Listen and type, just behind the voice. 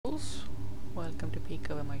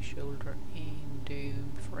over my shoulder in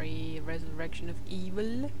Doom 3 Resurrection of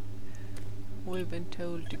Evil. We've been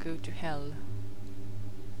told to go to hell.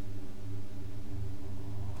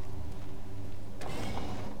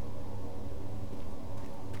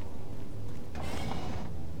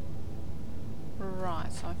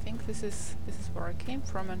 Right, so I think this is where I came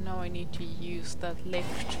from, and now I need to use that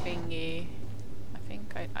lift thingy. I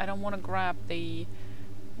think I don't want to grab the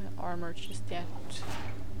armor just yet.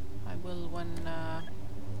 I will when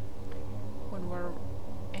we're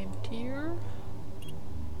emptier.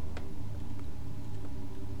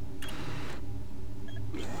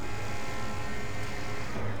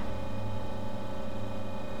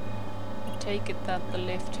 I take it that the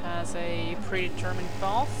lift has a predetermined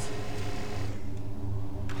path.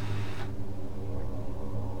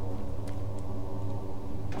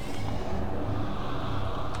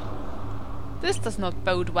 This does not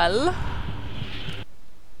bode well.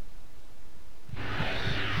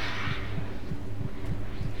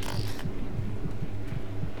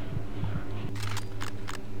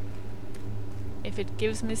 If it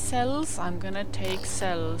gives me cells, I'm gonna take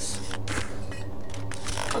cells.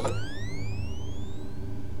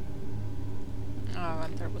 Oh,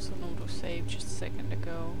 and there was an autosave just a second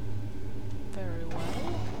ago. Very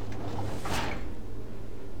well.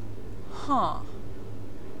 Huh.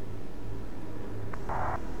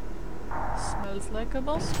 Smells like a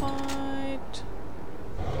boss fight.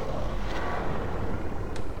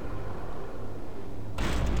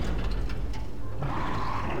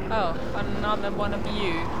 Oh, another one of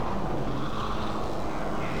you.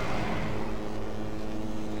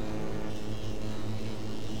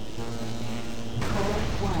 Code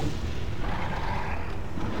 1.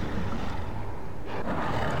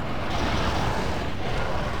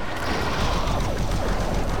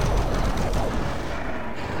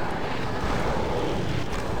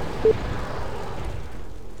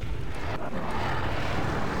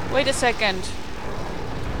 Wait a second.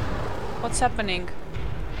 What's happening?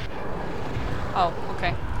 Oh,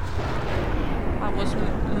 okay. I was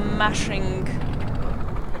mashing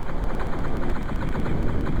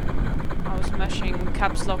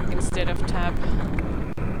caps lock instead of tab.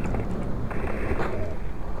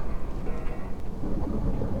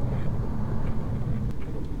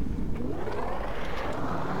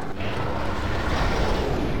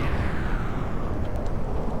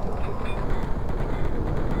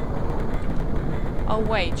 Oh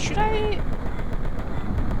wait, should I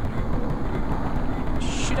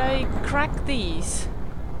crack these?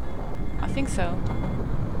 I think so.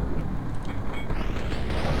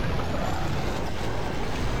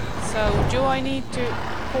 So do I need to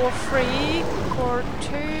core 3, core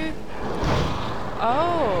 2?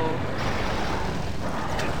 Oh.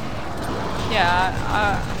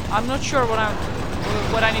 Yeah, I'm not sure what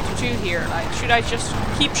I need to do here. Like, should I just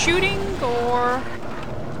keep shooting or?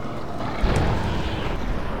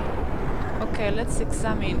 Okay, let's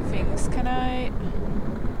examine things. Can I?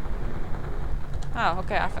 Oh,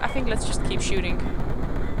 okay. I think let's just keep shooting.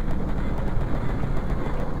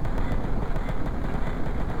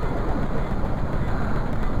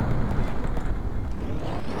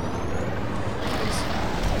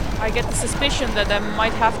 I get the suspicion that I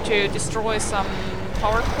might have to destroy some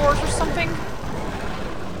power cores or something.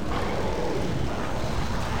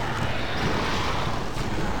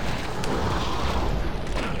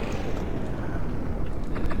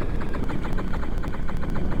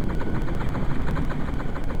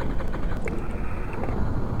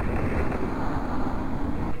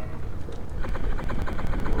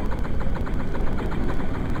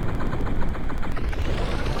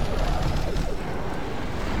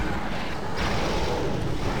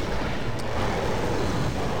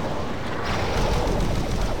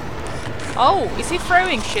 Oh, is he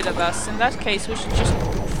throwing shit at us? In that case, we should just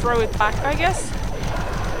throw it back, I guess.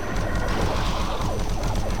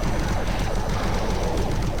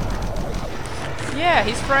 Yeah,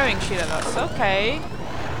 he's throwing shit at us. Okay.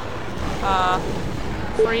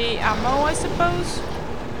 Free ammo, I suppose?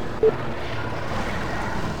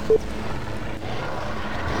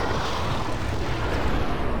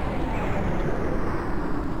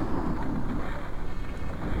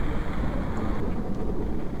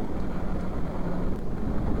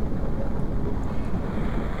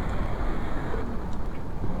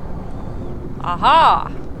 Aha!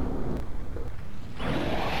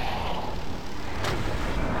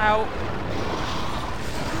 Ow.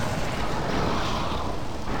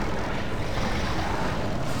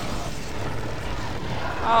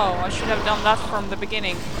 Oh, I should have done that from the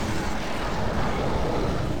beginning.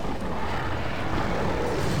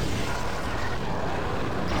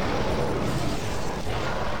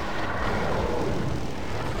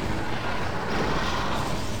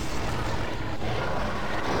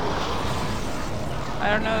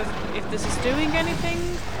 don't know if this is doing anything.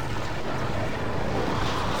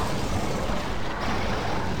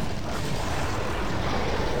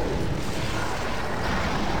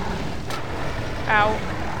 Ow.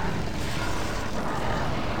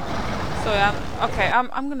 So yeah, okay,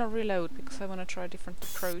 I'm gonna reload because I wanna try a different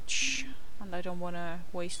approach and I don't wanna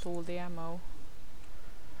waste all the ammo.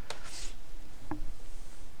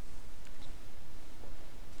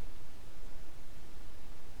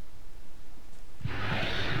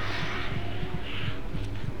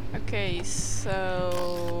 Okay,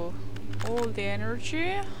 so all the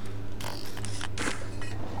energy.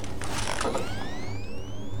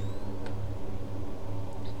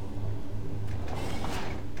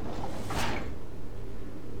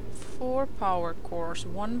 Four power cores,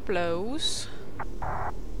 one blows.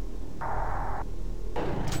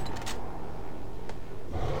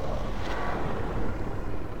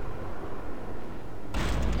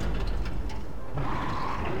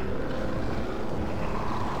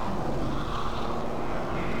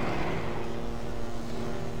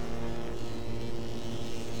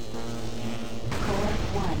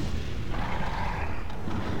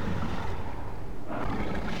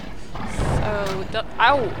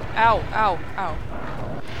 Ow! Ow! Ow! Ow!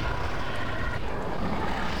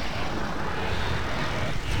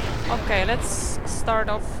 Okay, let's start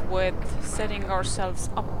off with setting ourselves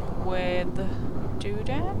up with do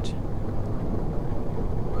that.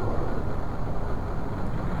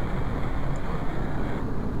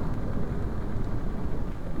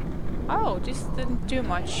 Oh, this didn't do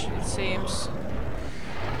much, it seems.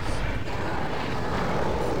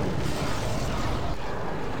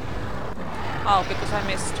 Oh, because I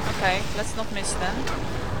missed. Okay, let's not miss then.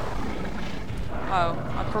 Oh,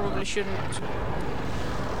 I probably shouldn't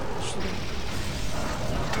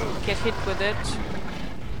get hit with it.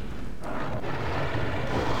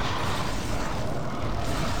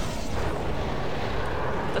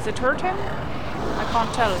 Does it hurt him? I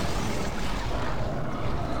can't tell.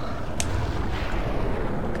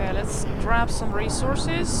 Okay, let's grab some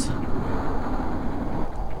resources.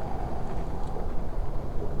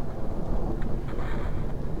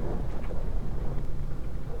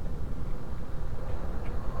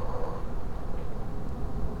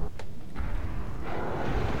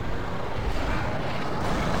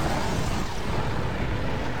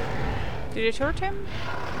 Did it hurt him?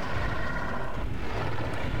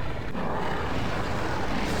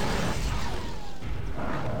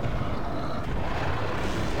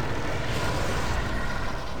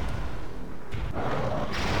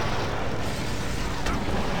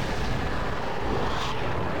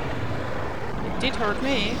 It did hurt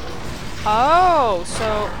me. Oh,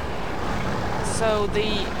 so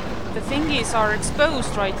the thingies are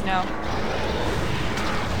exposed right now.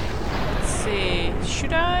 See,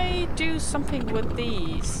 should I do something with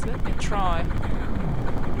these? Let me try.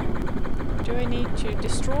 Do I need to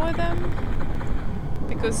destroy them?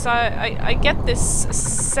 Because I get this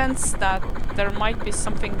sense that there might be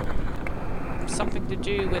something to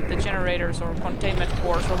do with the generators or containment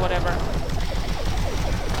cores or whatever.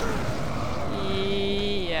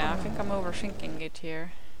 Yeah, I think I'm overthinking it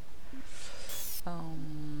here.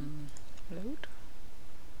 Load?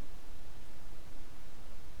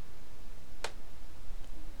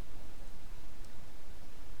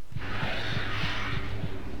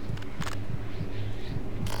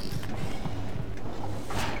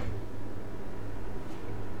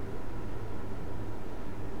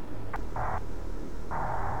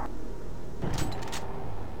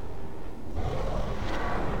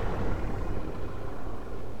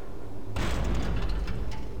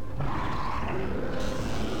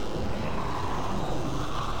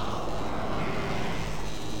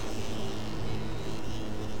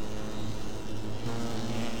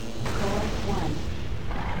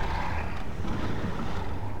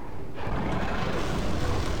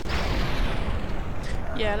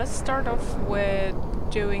 Yeah, let's start off with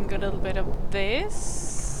doing a little bit of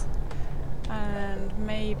this, and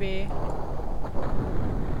maybe...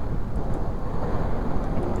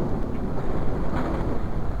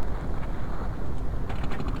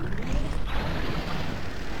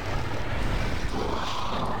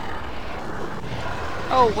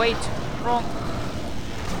 Oh wait,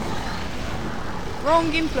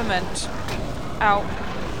 wrong implement. Ow.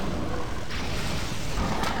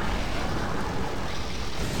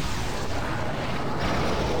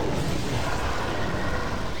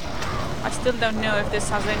 I still don't know if this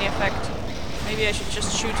has any effect. Maybe I should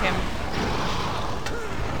just shoot him.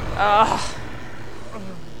 Ah.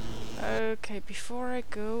 Okay, before I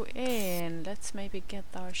go in, let's maybe get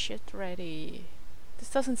our shit ready. This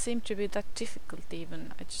doesn't seem to be that difficult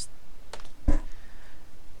even.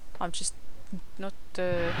 I'm just not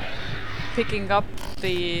picking up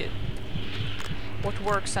the what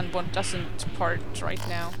works and what doesn't part right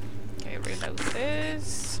now. Okay, reload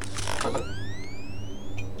this.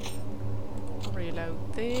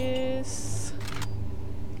 Reload this.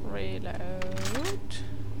 Reload.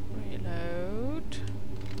 Reload.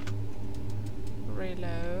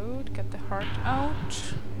 Reload. Get the heart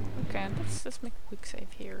out. Okay, let's make a quick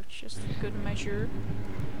save here, just for good measure.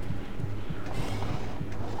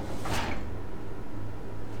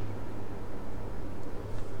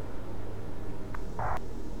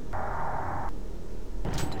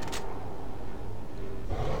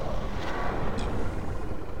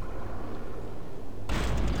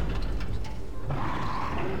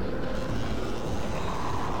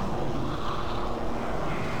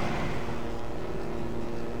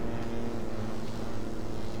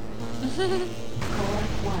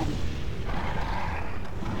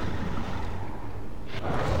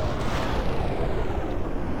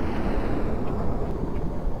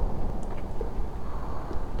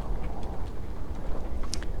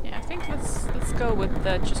 Go with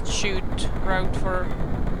the just shoot route for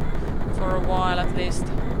a while at least.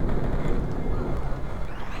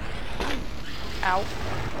 Ow.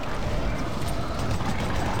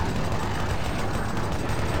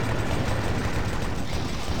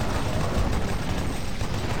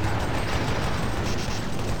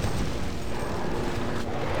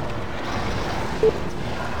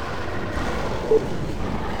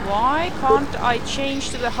 Why can't I change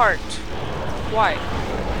to the heart? Why?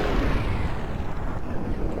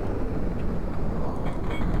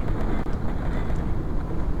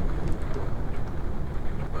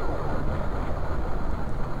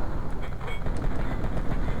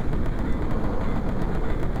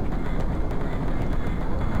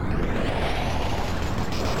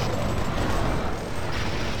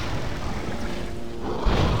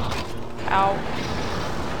 Ow.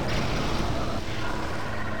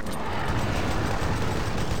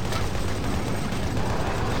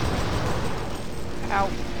 Ow.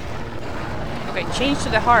 Okay, change to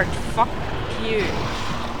the heart. Fuck you.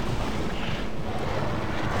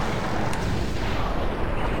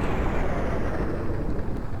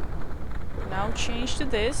 Now change to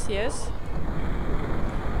this, yes.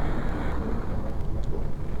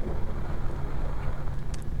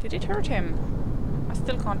 Did it hurt him? I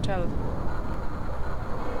still can't tell.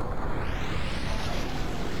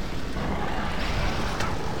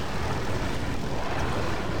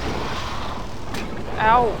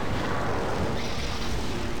 Ow!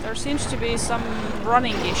 There seems to be some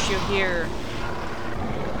running issue here.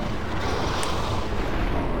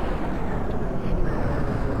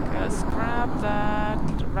 Okay, let's grab that.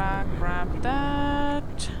 Grab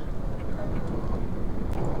that.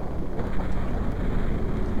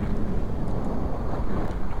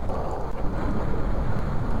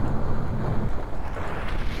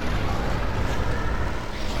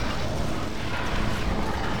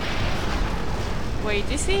 Wait,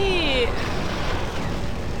 is he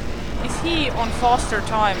on faster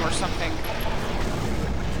time or something?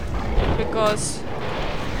 Because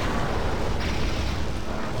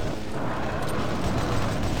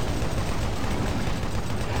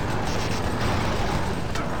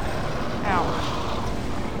ow.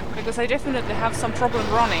 Because I definitely have some problem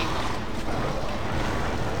running.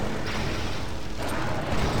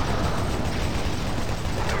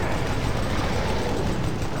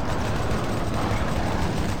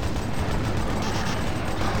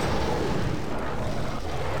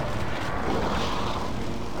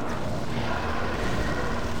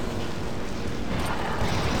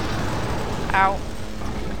 Ow.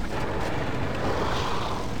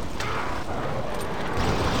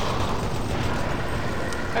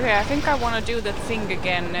 Okay, I think I want to do the thing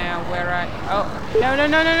again now where I... Oh, no, no,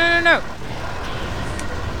 no, no, no, no, no!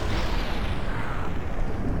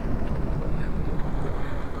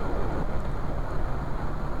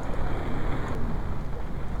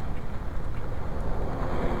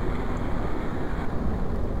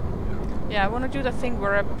 Yeah, I want to do the thing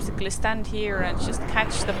where I basically stand here and just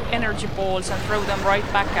catch the energy balls and throw them right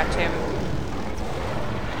back at him.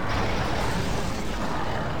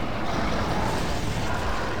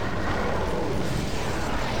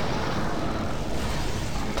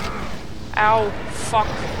 Ow, fuck.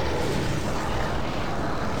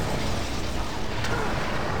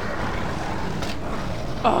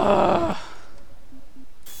 Ugh.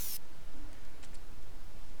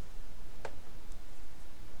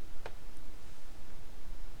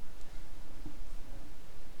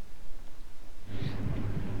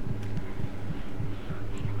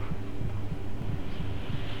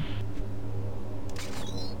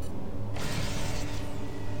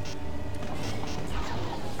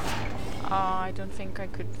 I don't think I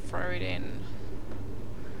could throw it in.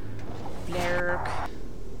 Blurk.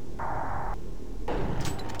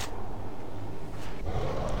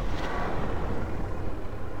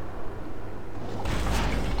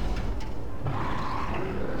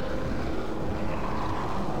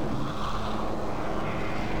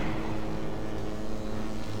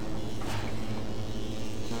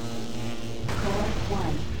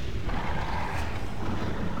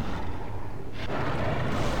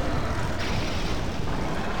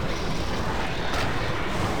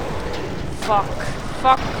 Fuck.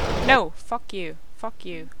 Fuck. No. Fuck you. Fuck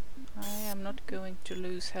you. I am not going to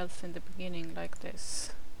lose health in the beginning like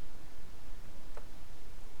this.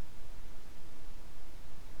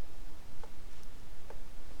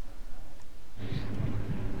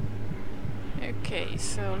 Okay,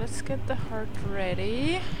 so let's get the heart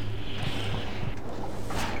ready.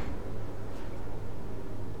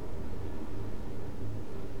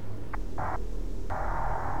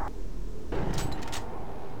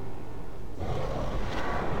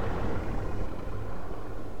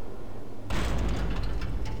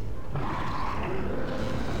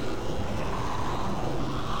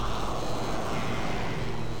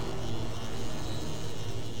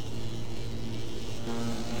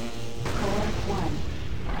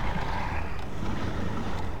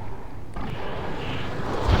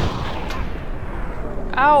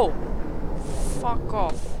 Ow! Fuck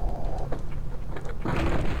off.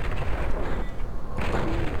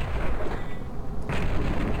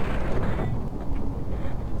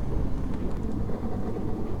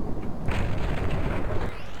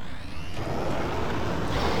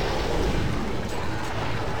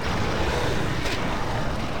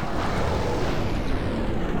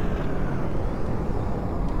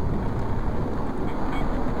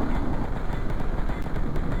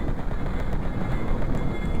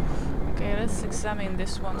 Examine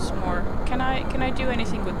this once more. Can I do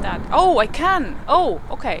anything with that? Oh, I can! Oh,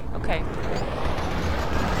 okay, okay.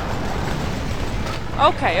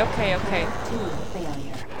 Okay, okay, okay.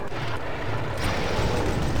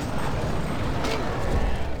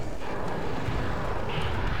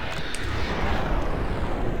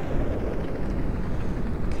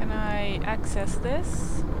 Can I access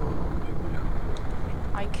this?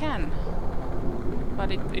 I can.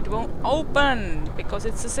 But it won't open because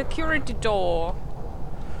it's a security door.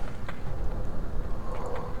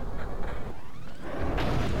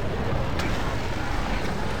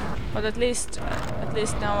 But at least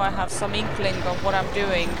now I have some inkling of what I'm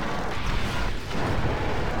doing.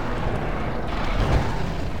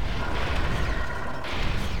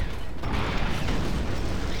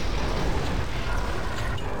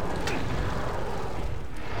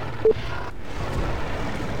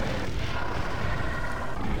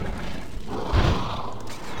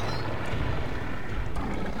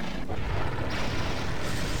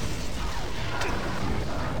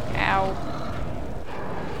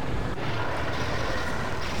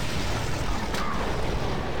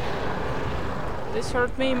 This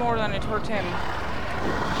hurt me more than it hurt him.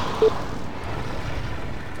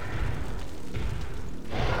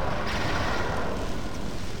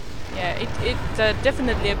 Yeah, it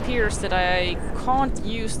definitely appears that I can't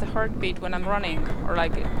use the heartbeat when I'm running, or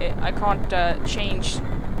like I can't change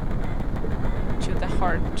to the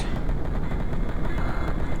heart.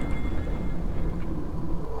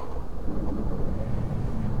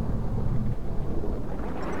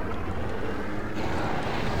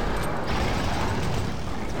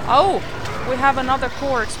 Oh! We have another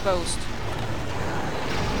core exposed.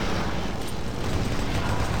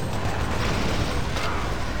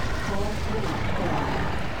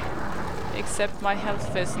 Except my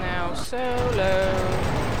health is now so low.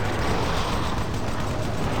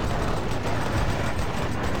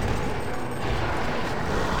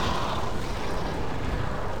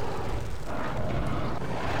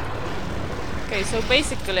 Okay, so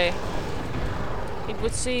basically it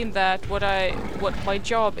would seem that what my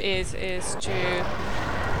job is to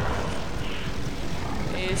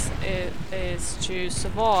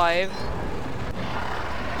survive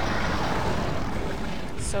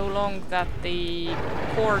so long that the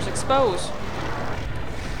cores expose,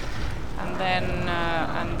 and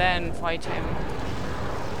then fight him.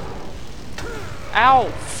 Ow!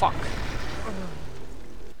 Fuck.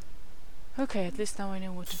 Okay, at least now I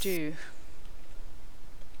know what to do.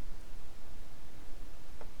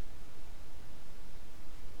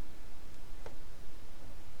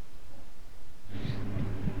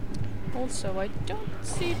 Also, I don't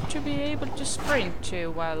seem to be able to sprint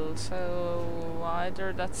too well, so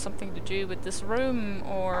either that's something to do with this room,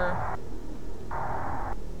 or...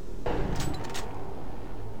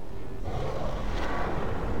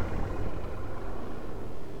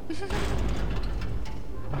 Okay,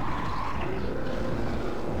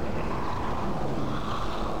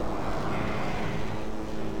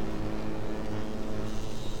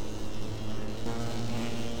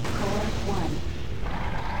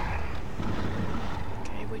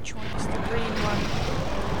 which one is the green one?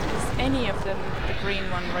 Is any of them the green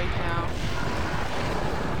one right now?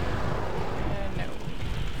 No.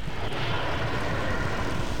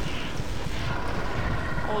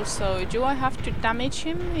 Also, do I have to damage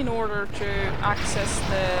him in order to access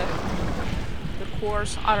the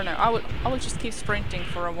cores? I don't know. I will just keep sprinting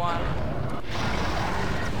for a while.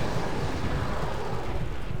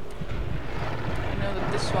 I know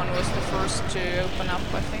that this one was the first to open up,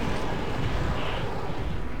 I think.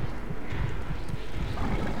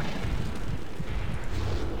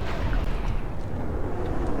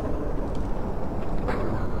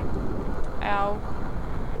 Ow.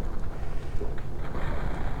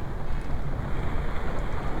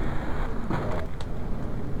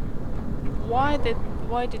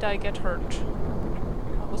 Why did I get hurt?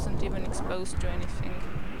 I wasn't even exposed to anything.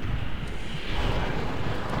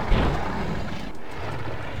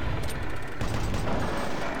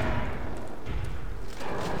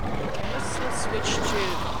 Okay, let's switch to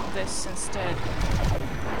this instead.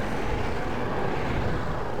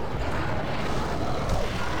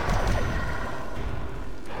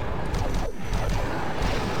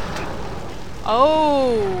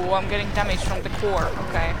 Oh, I'm getting damage from the core.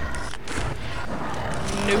 Okay.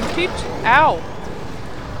 Noted. Ow!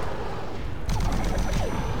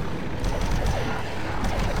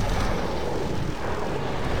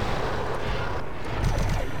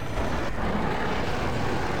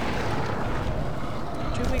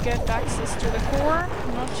 Do we get access to the core?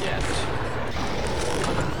 Not yet.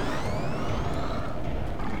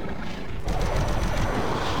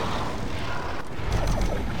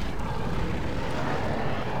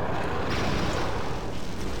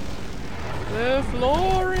 The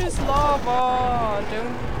floor is lava!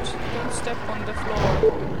 Don't step on the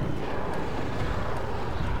floor.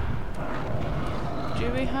 Do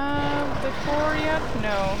we have the core yet?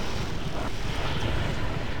 No.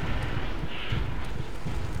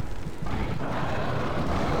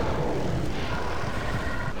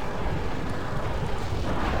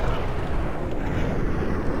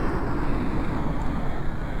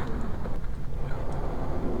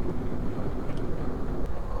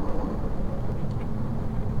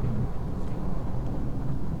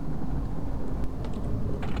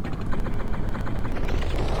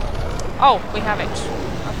 Oh, we have it.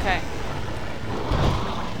 Okay.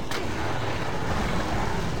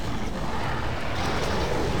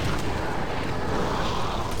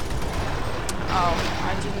 Oh,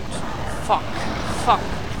 I didn't. Fuck. Fuck.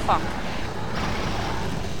 Fuck.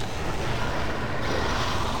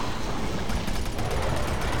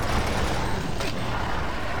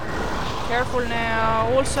 Careful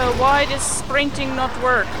now. Also, why does sprinting not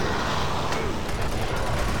work?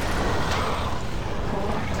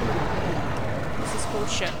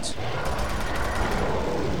 Bullshit.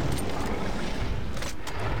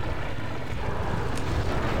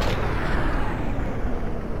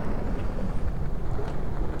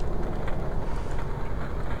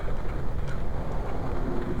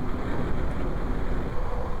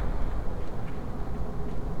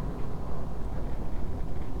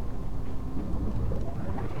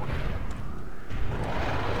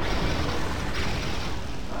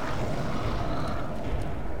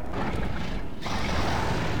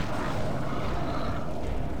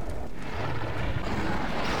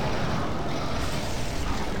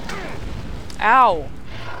 Ow!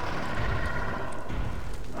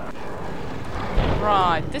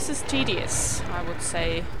 Right, this is tedious, I would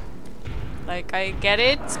say. Like, I get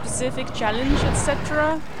it, specific challenge,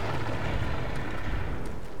 etc.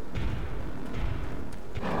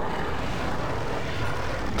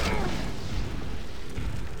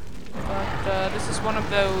 But this is one of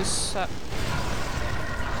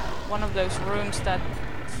those rooms that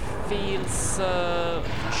feels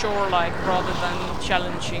chore-like rather than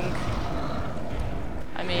challenging.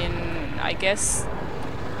 I mean, I guess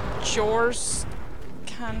chores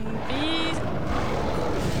can be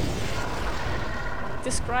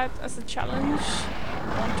described as a challenge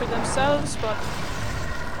onto themselves, but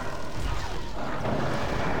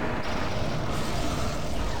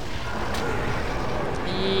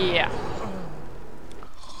yeah.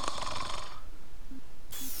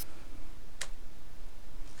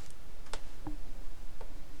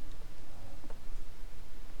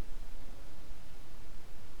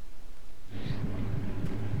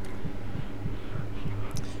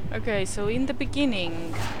 Okay, so in the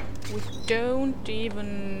beginning we don't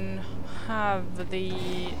even have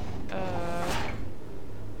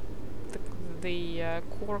the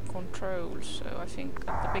core controls, so I think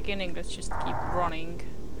at the beginning let's just keep running.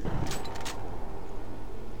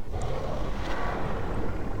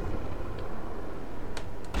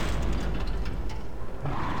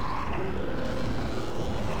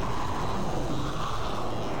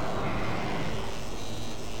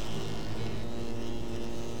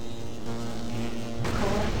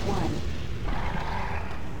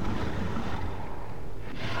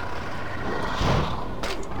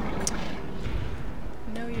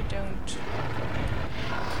 No, you don't.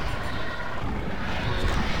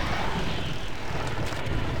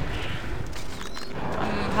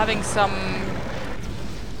 I'm having some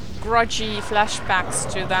grudgy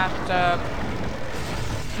flashbacks to that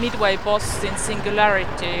midway boss in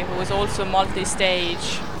Singularity, who was also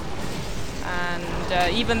multi-stage.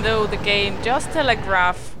 And even though the game does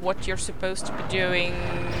telegraph what you're supposed to be doing,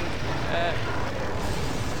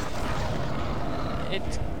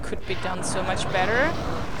 it could be done so much better.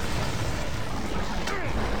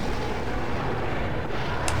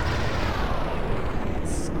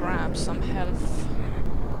 Let's grab some health.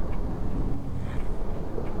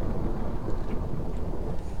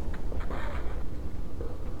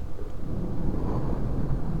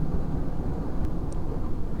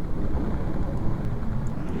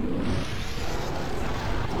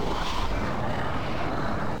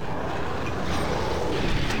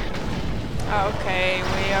 Okay,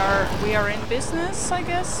 we are in business, I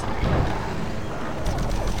guess.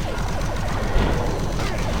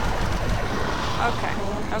 Okay,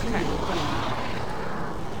 okay.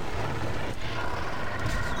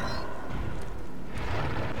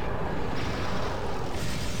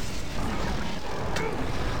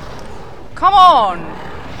 Come on!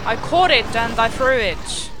 I caught it and I threw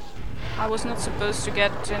it. I was not supposed to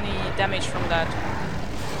get any damage from that.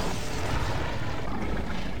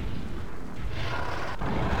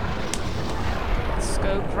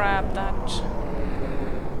 Go grab that.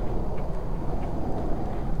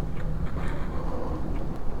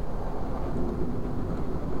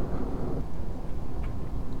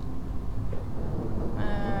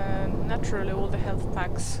 Naturally all the health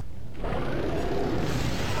packs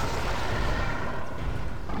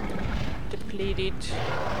depleted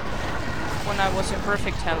when I was in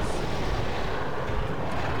perfect health.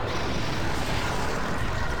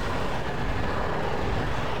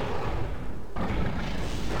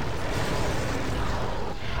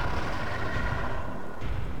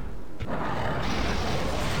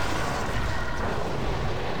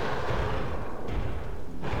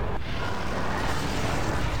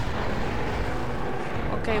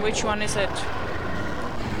 Okay, which one is it?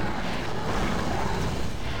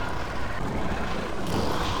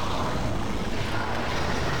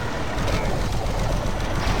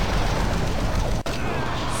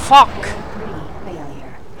 Fuck!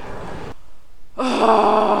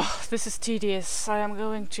 Oh, this is tedious. I am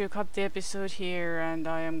going to cut the episode here and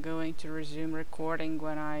I am going to resume recording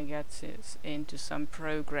when I get into some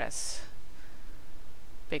progress.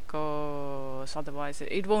 Because otherwise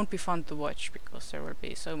it won't be fun to watch because there will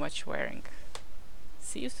be so much swearing.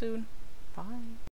 See you soon. Bye.